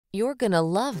You're gonna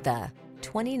love the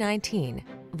 2019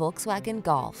 Volkswagen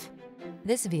Golf.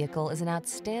 This vehicle is an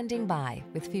outstanding buy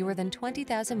with fewer than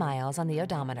 20,000 miles on the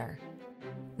odometer.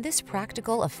 This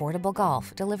practical, affordable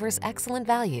Golf delivers excellent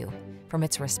value, from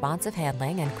its responsive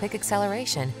handling and quick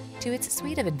acceleration to its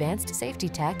suite of advanced safety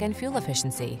tech and fuel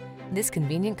efficiency. This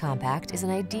convenient compact is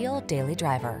an ideal daily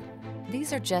driver.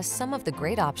 These are just some of the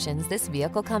great options this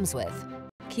vehicle comes with: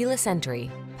 keyless entry,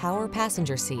 power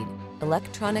passenger seat,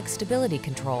 electronic stability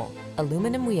control,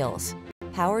 aluminum wheels,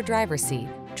 power driver seat,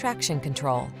 traction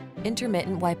control,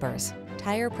 intermittent wipers,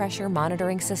 tire pressure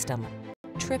monitoring system,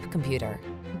 trip computer,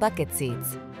 bucket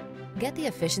seats. Get the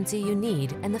efficiency you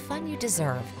need and the fun you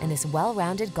deserve in this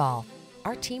well-rounded Golf.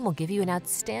 Our team will give you an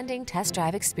outstanding test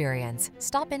drive experience.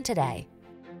 Stop in today.